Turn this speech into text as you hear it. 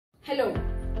Hello,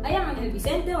 I am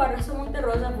Vicente Barraza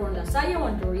Monterrosa from the Saya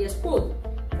Montoria School,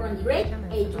 from the grade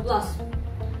A2+.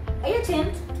 I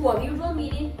attend to a virtual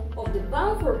meeting of the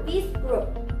Bound for Peace group,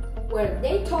 where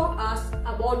they taught us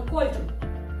about culture.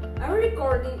 I'm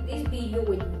recording this video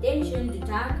with intention to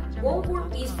thank Bound for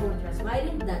Peace for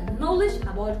transmitting that knowledge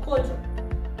about culture,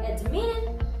 its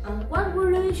meaning, and what we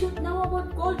really should know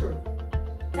about culture.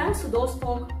 Thanks to those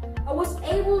talks, I was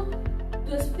able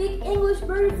to speak English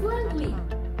very fluently.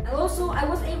 And also, I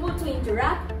was able to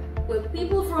interact with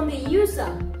people from the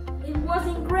USA. It was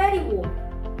incredible.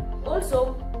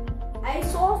 Also, I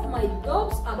solved my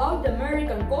doubts about the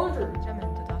American culture.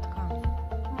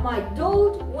 My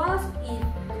doubt was if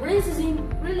racism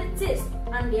really exists,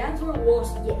 and the answer was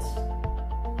yes.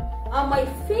 And my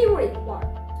favorite part,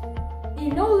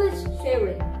 the knowledge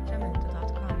sharing.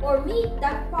 For me,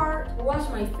 that part was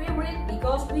my favorite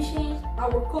because we changed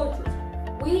our cultures.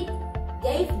 We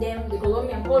gave them the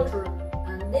Colombian culture,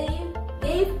 and they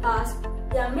gave us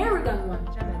the American one.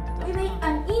 We made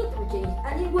an interchange,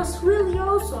 and it was really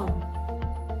awesome.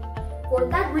 For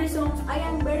that reason, I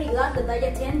am very glad that I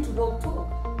attend to both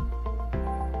talks.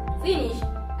 To finish,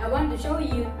 I want to show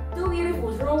you two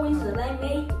beautiful drawings that I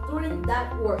made during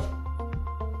that workshop.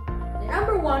 The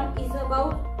number one is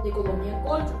about the Colombian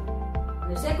culture.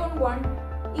 The second one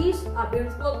is a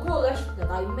virtual collage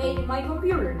that I made in my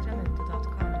computer.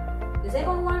 The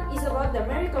second one is about the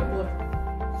American culture.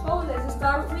 So let's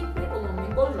start with the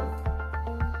Colombian culture.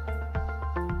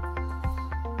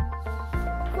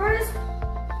 First,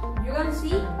 you can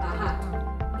see a hat.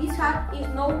 This hat is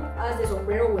known as the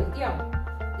sombrero volteado.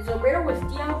 The sombrero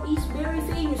volteado is very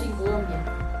famous in Colombia.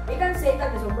 We can say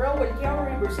that the sombrero volteado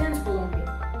represents Colombia.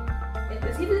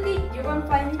 Specifically, you can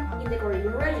find it in the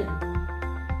Caribbean region.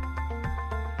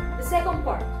 The second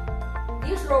part.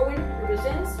 This drawing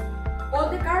represents all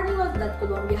the carnivals that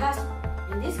Colombia has.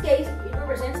 In this case, it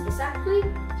represents exactly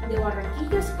the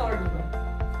Barranquilla's carnival.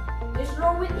 This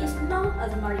drawing is known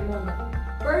as Marimonda,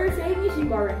 very famous in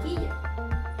Barranquilla.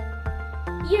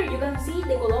 Here you can see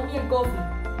the Colombian coffee.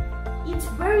 It's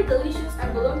very delicious,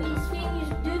 and Colombia is famous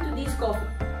due to this coffee.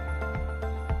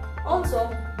 Also,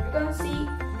 you can see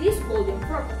this golden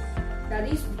frog that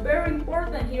is very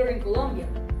important here in Colombia.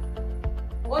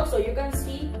 Also, you can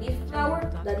see this flower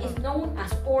that is known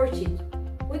as orchid.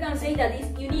 We can say that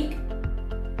it's unique.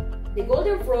 The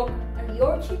golden frog and the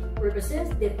orchid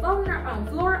represents the fauna and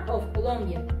flora of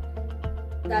Colombia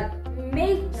that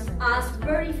makes us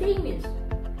very famous.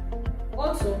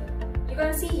 Also, you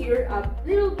can see here a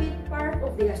little bit part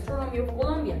of the gastronomy of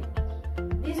Colombia.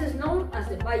 This is known as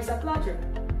the paisa platter,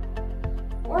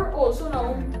 or also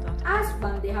known as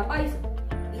bandeja paisa.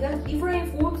 It has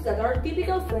different foods that are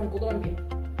typical from Colombia,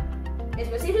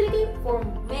 specifically from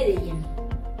Medellin.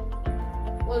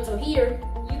 Also here,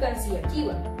 you can see a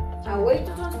kiva, a way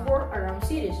to transport around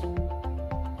cities.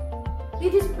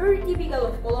 It is very typical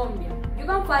of Colombia. You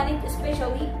can find it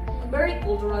especially in very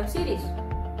cultural cities.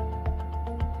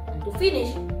 And to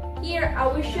finish, here I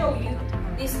will show you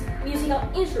this musical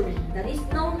instrument that is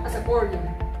known as accordion.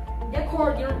 The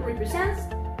accordion represents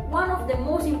one of the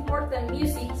most important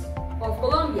musics of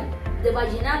Colombia, the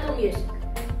vallenato music.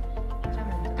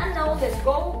 And now let's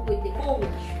go with the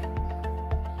collage.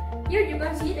 Here you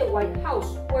can see the White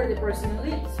House where the president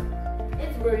lives.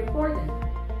 It's very important.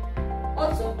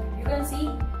 Also, you can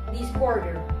see this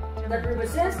border that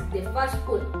represents the fast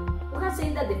food. We can say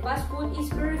that the fast food is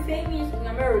very famous in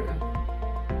America.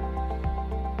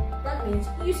 That means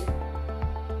easy.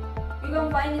 You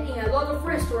can find it in a lot of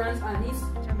restaurants, and it's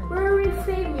very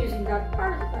famous in that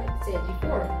part that I said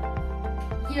before.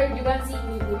 Here you can see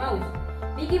Mickey Mouse.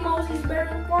 Mickey Mouse is very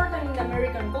important in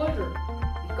American culture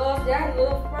because there are a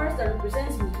lot of parks that represent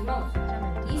Mickey Mouse.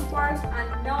 These parks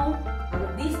are known as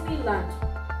Disneyland.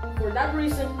 For that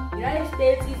reason, the United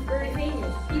States is very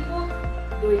famous. People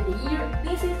during the year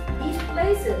visit these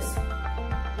places.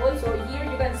 Also here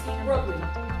you can see Broadway,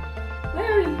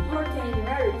 very important in the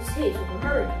United States of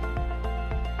America.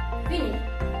 Finish.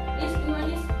 These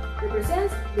images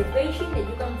represents the fashion that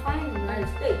you can find in the United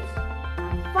States.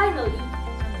 And finally,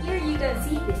 here you can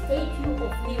see the Statue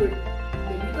of Liberty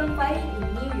that you can find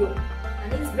in New York,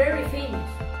 and it's very famous.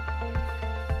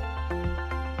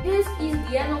 This is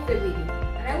the end of the video,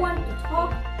 and I want to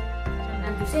talk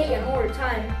and to say another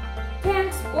time,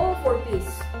 thanks God for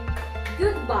peace.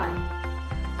 Goodbye.